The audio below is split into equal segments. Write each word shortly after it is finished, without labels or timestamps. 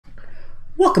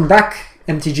Welcome back,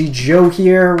 MTG Joe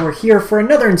here. We're here for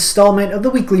another installment of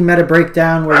the weekly meta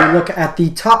breakdown where we look at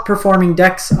the top performing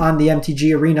decks on the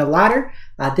MTG Arena ladder.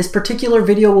 This particular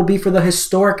video will be for the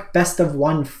historic best of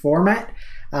one format.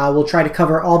 We'll try to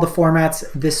cover all the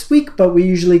formats this week, but we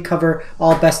usually cover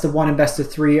all best of one and best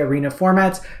of three arena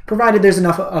formats, provided there's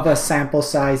enough of a sample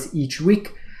size each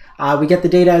week. We get the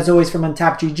data as always from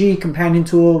UntapkedGG. Companion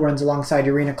tool runs alongside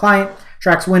your Arena client.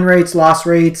 Tracks win rates, loss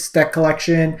rates, deck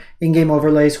collection, in-game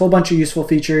overlays, whole bunch of useful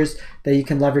features that you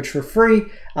can leverage for free.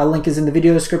 A link is in the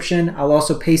video description. I'll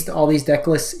also paste all these deck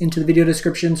lists into the video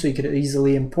description so you can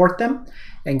easily import them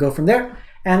and go from there.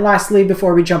 And lastly,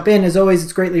 before we jump in, as always,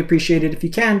 it's greatly appreciated if you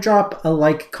can drop a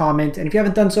like, comment, and if you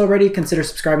haven't done so already, consider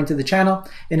subscribing to the channel.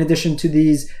 In addition to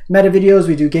these meta videos,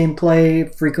 we do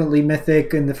gameplay, frequently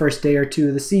mythic in the first day or two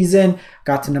of the season.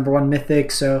 Got to #1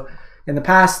 mythic in the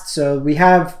past, so we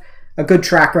have a good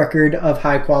track record of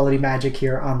high quality magic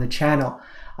here on the channel.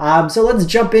 So let's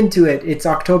jump into it. It's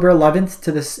October 11th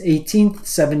to the 18th,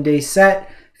 7-day set.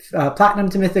 Platinum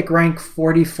to Mythic rank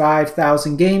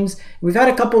 45,000 games. We've had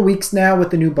a couple weeks now with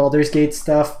the new Baldur's Gate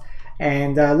stuff,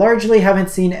 and largely haven't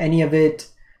seen any of it.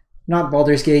 Not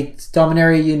Baldur's Gate,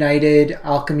 Dominaria United,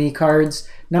 Alchemy cards.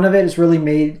 None of it has really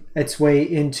made its way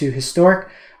into Historic.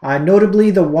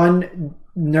 Notably, the one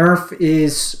nerf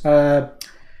is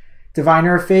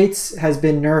Diviner of Fates has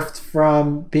been nerfed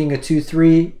from being a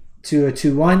 2-3 to a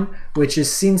 2-1, which has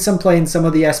seen some play in some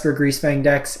of the Esper Greasefang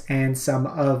decks and some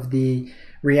of the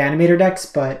Reanimator decks,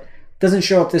 but doesn't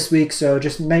show up this week, so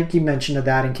just making mention of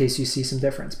that in case you see some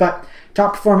difference. But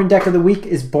top performing deck of the week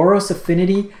is Boros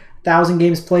Affinity, 1,000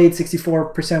 games played,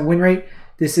 64% win rate.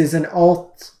 This is an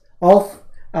alt,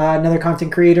 another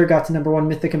content creator, got to #1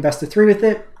 Mythic and best of 3 with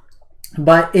it.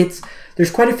 But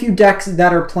there's quite a few decks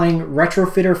that are playing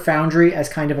Retrofitter Foundry as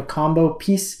kind of a combo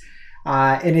piece.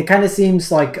 And it kind of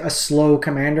seems like a slow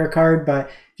commander card, but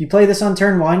if you play this on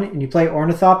turn 1 and you play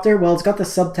Ornithopter, well, it's got the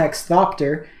subtext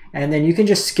Thopter, and then you can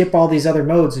just skip all these other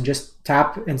modes and just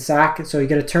tap and sack. So you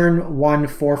get a turn 1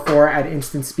 4/4 at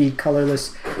instant speed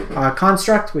colorless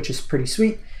construct, which is pretty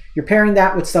sweet. You're pairing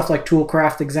that with stuff like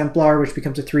Toolcraft Exemplar, which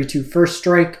becomes a 3/2 first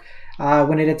strike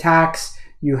when it attacks.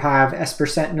 You have Esper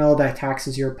Sentinel that attacks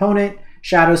as your opponent,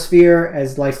 Shadow Sphere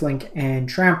as lifelink and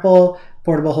trample,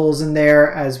 portable holes in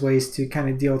there as ways to kind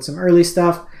of deal with some early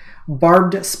stuff.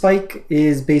 Barbed Spike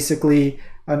is basically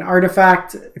an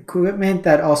artifact equipment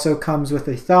that also comes with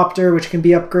a Thopter, which can be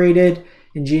upgraded.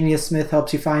 Ingenious Smith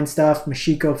helps you find stuff.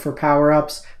 Mashiko for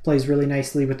power-ups plays really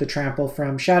nicely with the trample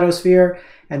from Shadow Sphere.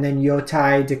 And then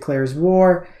Yotai declares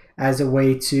war as a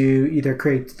way to either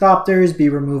create Thopters, be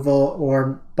removal,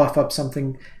 or buff up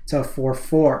something to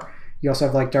 4/4. You also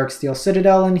have like Darksteel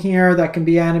Citadel in here that can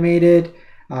be animated,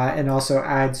 and also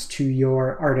adds to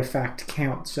your artifact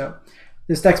count. So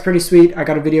this deck's pretty sweet. I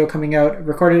got a video coming out,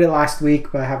 recorded it last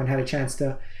week, but I haven't had a chance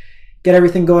to get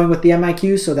everything going with the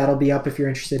MIQ, so that'll be up if you're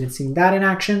interested in seeing that in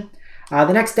action.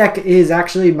 The next deck is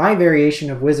actually my variation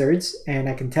of Wizards, and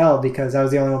I can tell because I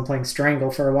was the only one playing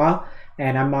Strangle for a while,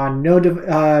 and I'm on no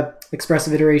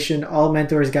expressive iteration, all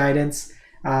Mentor's Guidance,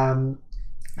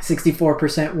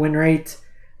 64% win rate.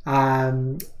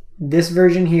 This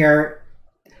version here,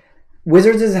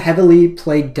 Wizards is a heavily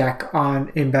played deck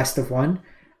in best of one.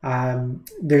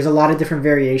 There's a lot of different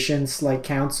variations like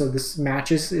counts, so this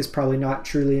matches is probably not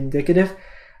truly indicative.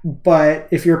 But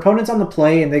if your opponent's on the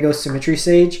play and they go Symmetry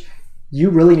Sage, you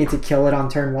really need to kill it on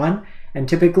turn 1. And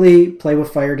typically, Play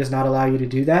with Fire does not allow you to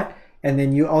do that. And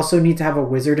then you also need to have a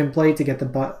Wizard in play to get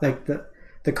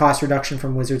the cost reduction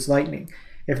from Wizard's Lightning.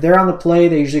 If they're on the play,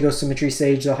 they usually go Symmetry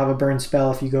Sage. They'll have a burn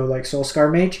spell if you go like Soulscar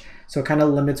Mage. So it kind of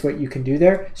limits what you can do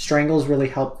there. Strangles really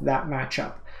help that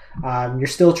matchup. You're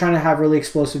still trying to have really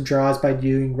explosive draws by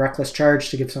doing Reckless Charge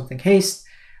to give something haste,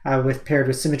 paired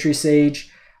with Symmetry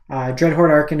Sage.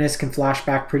 Dreadhorde Arcanist can flash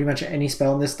back pretty much any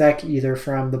spell in this deck, either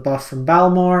from the buff from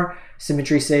Balmor,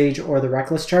 Symmetry Sage, or the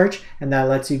Reckless Charge, and that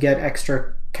lets you get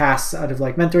extra casts out of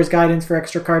like Mentor's Guidance for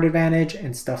extra card advantage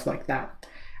and stuff like that.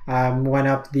 Went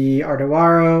up the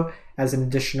Ardawaro as an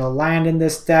additional land in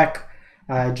this deck,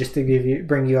 just to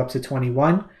bring you up to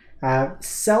 21.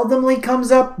 Seldomly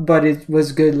comes up, but it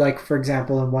was good, like for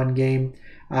example in one game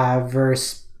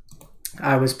versus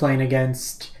I was playing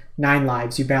against 9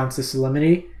 lives. You bounce the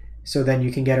Solemnity, so then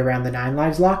you can get around the 9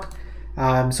 lives lock.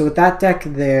 So with that deck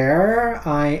there,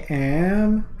 I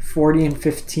am 40 and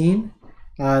 15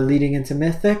 leading into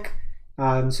Mythic.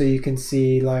 So you can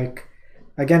see like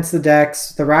against the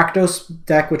decks, the Rakdos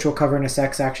deck, which we'll cover in a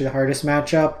sec, is actually the hardest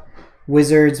matchup.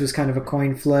 Wizards was kind of a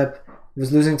coin flip. It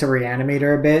was losing to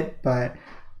Reanimator a bit, but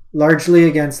largely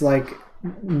against like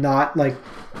not like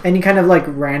any kind of like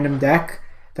random deck,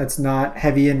 that's not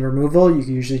heavy in removal, you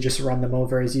can usually just run them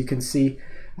over, as you can see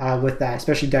with that,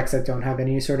 especially decks that don't have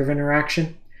any sort of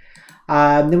interaction.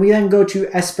 Then we then go to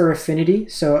Esper Affinity.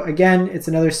 So again, it's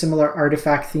another similar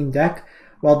artifact themed deck.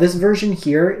 While this version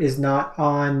here is not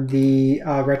on the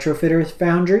Retrofitter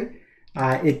Foundry,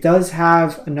 it does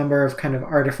have a number of kind of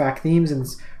artifact themes, and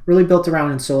it's really built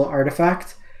around Ensoul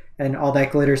Artifact and all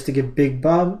that glitters to give big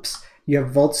bumps. You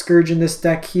have Vault Scourge in this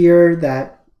deck here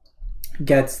that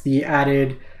gets the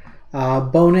added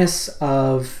bonus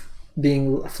of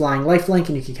being flying lifelink,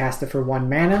 and you can cast it for 1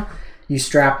 mana. You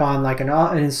strap on like an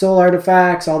Ensoul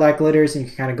Artifacts, all that glitters, and you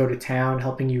can kind of go to town,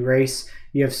 helping you race.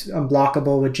 You have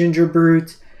Unblockable with Ginger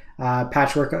Brute.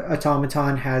 Patchwork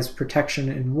Automaton has Protection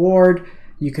and Ward.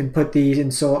 You can put the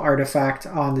Ensoul Artifact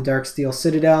on the Darksteel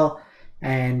Citadel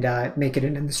and make it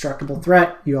an indestructible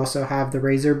threat. You also have the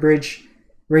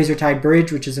Razortide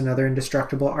Bridge, which is another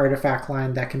indestructible artifact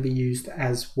line that can be used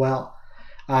as well.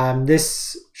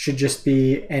 This should just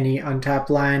be any untapped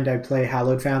land. I play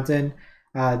Hallowed Fountain.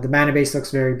 The mana base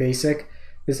looks very basic.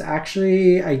 This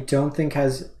actually, I don't think,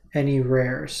 has any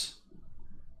rares.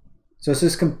 So this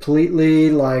is completely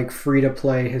like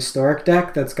free-to-play historic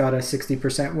deck that's got a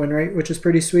 60% win rate, which is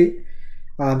pretty sweet.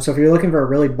 So if you're looking for a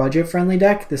really budget-friendly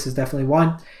deck, this is definitely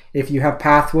one. If you have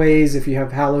Pathways, if you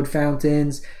have Hallowed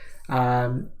Fountains,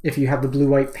 if you have the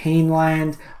Blue-White Pain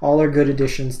land, all are good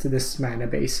additions to this mana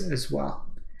base as well.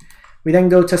 We then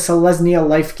go to Selesnya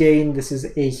Life Gain. This is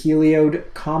a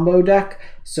Heliod combo deck.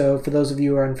 So for those of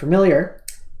you who are unfamiliar,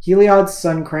 Heliod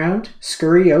Suncrowned,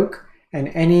 Scurry Oak, and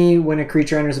when a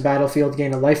creature enters the battlefield,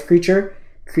 gain a life creature,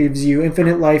 gives you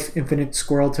infinite life, infinite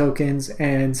squirrel tokens,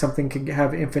 and something can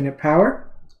have infinite power.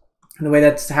 And the way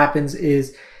that happens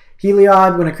is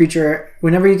Heliod,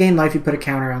 whenever you gain life, you put a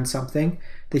counter on something.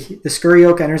 The Scurry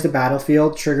Oak enters the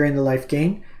battlefield, triggering the life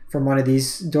gain from one of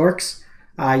these dorks.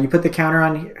 You put the counter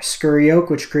on Scurry Oak,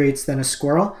 which creates then a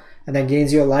squirrel, and then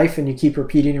gains you a life, and you keep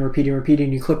repeating and repeating and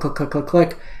repeating. You click, click, click, click,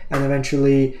 click, and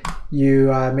eventually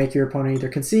you make your opponent either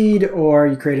concede or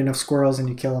you create enough squirrels and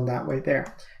you kill them that way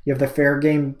there. You have the Fair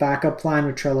Game backup plan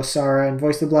with Trelasara and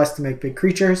Voice the Blessed to make big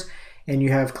creatures, and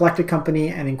you have Collected Company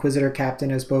and Inquisitor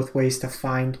Captain as both ways to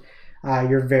find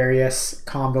your various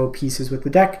combo pieces with the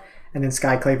deck. And then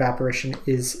Skyclave Apparition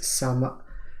is some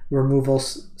removal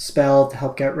spell to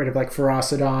help get rid of like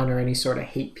Ferocidon or any sort of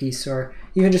hate piece, or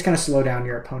even just kind of slow down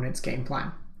your opponent's game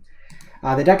plan.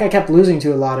 The deck I kept losing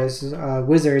to a lot as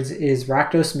Wizards is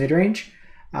Rakdos Midrange.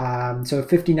 So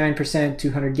 59%,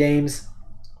 200 games.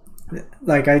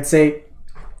 Like I'd say,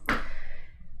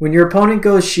 when your opponent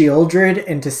goes Sheoldred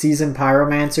into Seasoned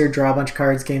Pyromancer, draw a bunch of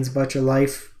cards, gains a bunch of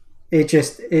life,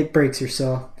 it breaks your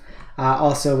soul.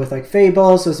 Also with like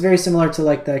Fable, so it's very similar to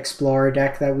like the Explorer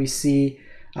deck that we see.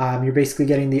 You're basically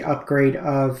getting the upgrade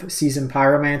of Seasoned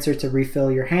Pyromancer to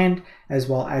refill your hand, as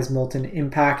well as Molten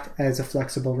Impact as a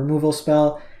flexible removal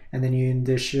spell. And then in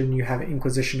addition, you have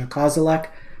Inquisition of Kozilek.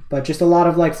 But just a lot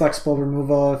of like flexible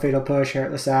removal, Fatal Push,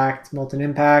 Heartless Act, Molten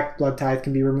Impact, Blood Tithe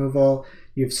can be removal.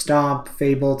 You have Stomp,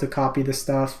 Fable to copy the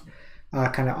stuff,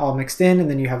 kind of all mixed in. And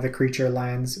then you have the creature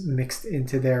lands mixed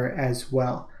into there as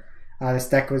well. This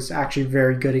deck was actually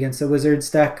very good against the Wizards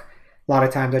deck. A lot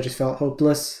of times I just felt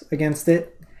hopeless against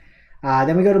it.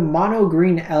 Then we go to Mono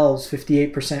Green Elves,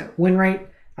 58% win rate.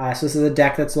 So this is a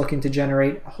deck that's looking to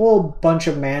generate a whole bunch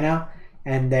of mana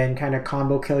and then kind of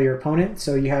combo kill your opponent.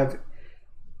 So you have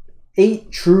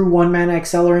 8 true 1-mana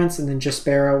accelerants, and then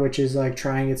Jaspera, which is like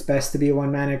trying its best to be a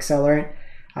 1-mana accelerant.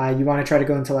 You want to try to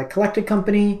go into like Collected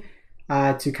Company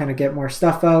to kind of get more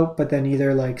stuff out, but then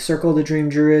either like Circle the Dream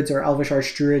Druids or Elvish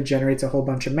Archdruid generates a whole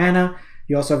bunch of mana.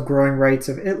 You also have Growing Rites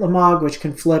of Itlamog, which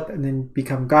can flip and then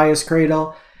become Gaia's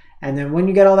Cradle. And then when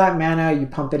you get all that mana, you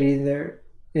pump it either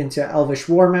into Elvish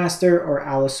Warmaster or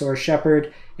Allosaur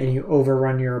Shepherd, and you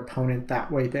overrun your opponent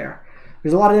that way there.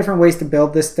 There's a lot of different ways to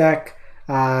build this deck.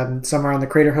 Some are on the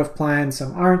Craterhoof plan,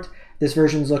 some aren't. This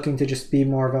version's looking to just be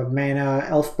more of a mana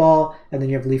elf ball, and then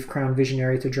you have Leaf Crown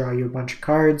Visionary to draw you a bunch of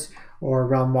cards, or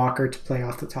Realm Walker to play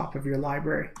off the top of your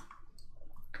library.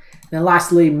 And then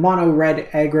lastly, Mono Red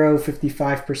Aggro,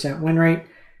 55% win rate.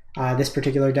 This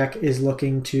particular deck is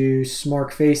looking to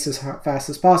Smork Face as fast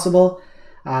as possible.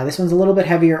 This one's a little bit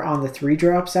heavier on the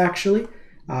 3-drops actually,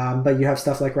 but you have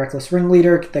stuff like Reckless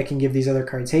Ringleader that can give these other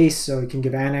cards haste, so you can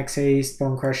give Annex haste,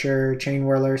 Bone Crusher, Chain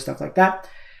Whirler, stuff like that.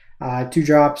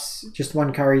 2-drops, just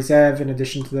 1 Kari Zev in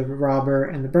addition to the Robber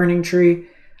and the Burning Tree.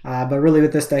 But really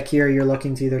with this deck here, you're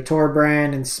looking to either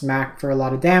Torbrand and smack for a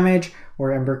lot of damage,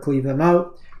 or Ember Cleave them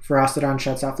out. Ferocidon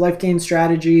shuts off life gain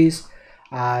strategies.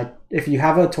 If you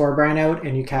have a Torbrand out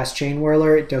and you cast Chain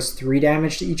Whirler, it does 3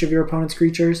 damage to each of your opponent's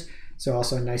creatures. So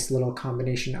also a nice little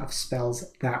combination of spells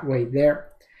that way there.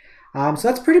 So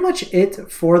that's pretty much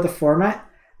it for the format.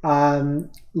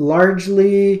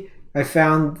 Largely, I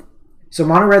found... So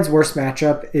Mono Red's worst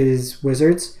matchup is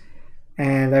Wizards.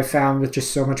 And I found with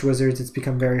just so much Wizards, it's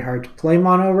become very hard to play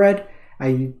Mono Red.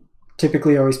 I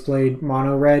typically always played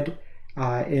Mono Red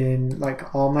in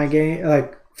like all my game,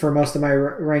 like for most of my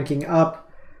ranking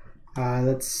up.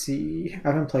 Let's see, I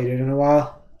haven't played it in a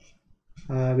while.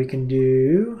 We can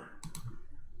do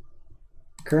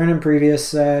current and previous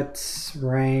sets,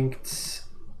 ranked,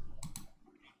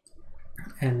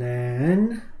 and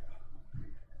then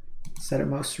set it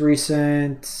most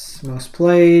recent, most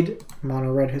played,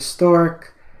 Mono Red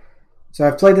historic. So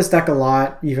I've played this deck a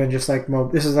lot, even just like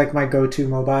this is like my go-to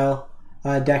mobile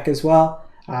deck as well.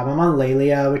 I'm on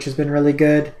Lelia, which has been really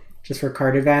good just for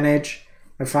card advantage.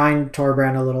 I find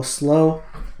Torbrand a little slow,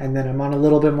 and then I'm on a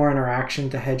little bit more interaction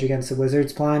to hedge against the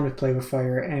Wizard's plan with Play with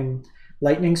Fire and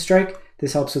Lightning Strike.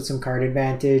 This helps with some card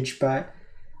advantage, but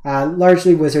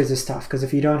largely Wizards is tough because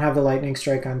if you don't have the Lightning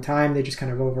Strike on time, they just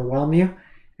kind of overwhelm you.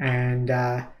 And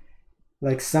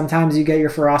like sometimes you get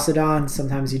your Ferocidon,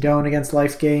 sometimes you don't against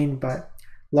life gain, but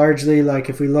largely, like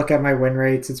if we look at my win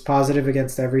rates, it's positive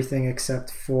against everything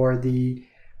except for the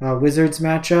Wizards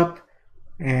matchup.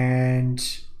 And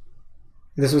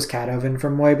this was Cat Oven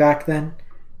from way back then.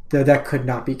 The deck could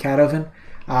not be Cat Oven.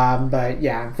 But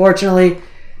yeah, unfortunately,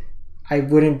 I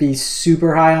wouldn't be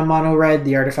super high on Mono Red.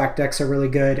 The artifact decks are really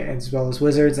good, as well as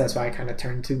Wizards. That's why I kind of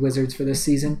turned to Wizards for this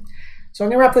season. So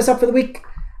I'm going to wrap this up for the week.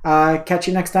 Catch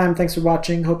you next time. Thanks for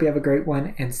watching. Hope you have a great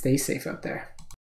one and stay safe out there.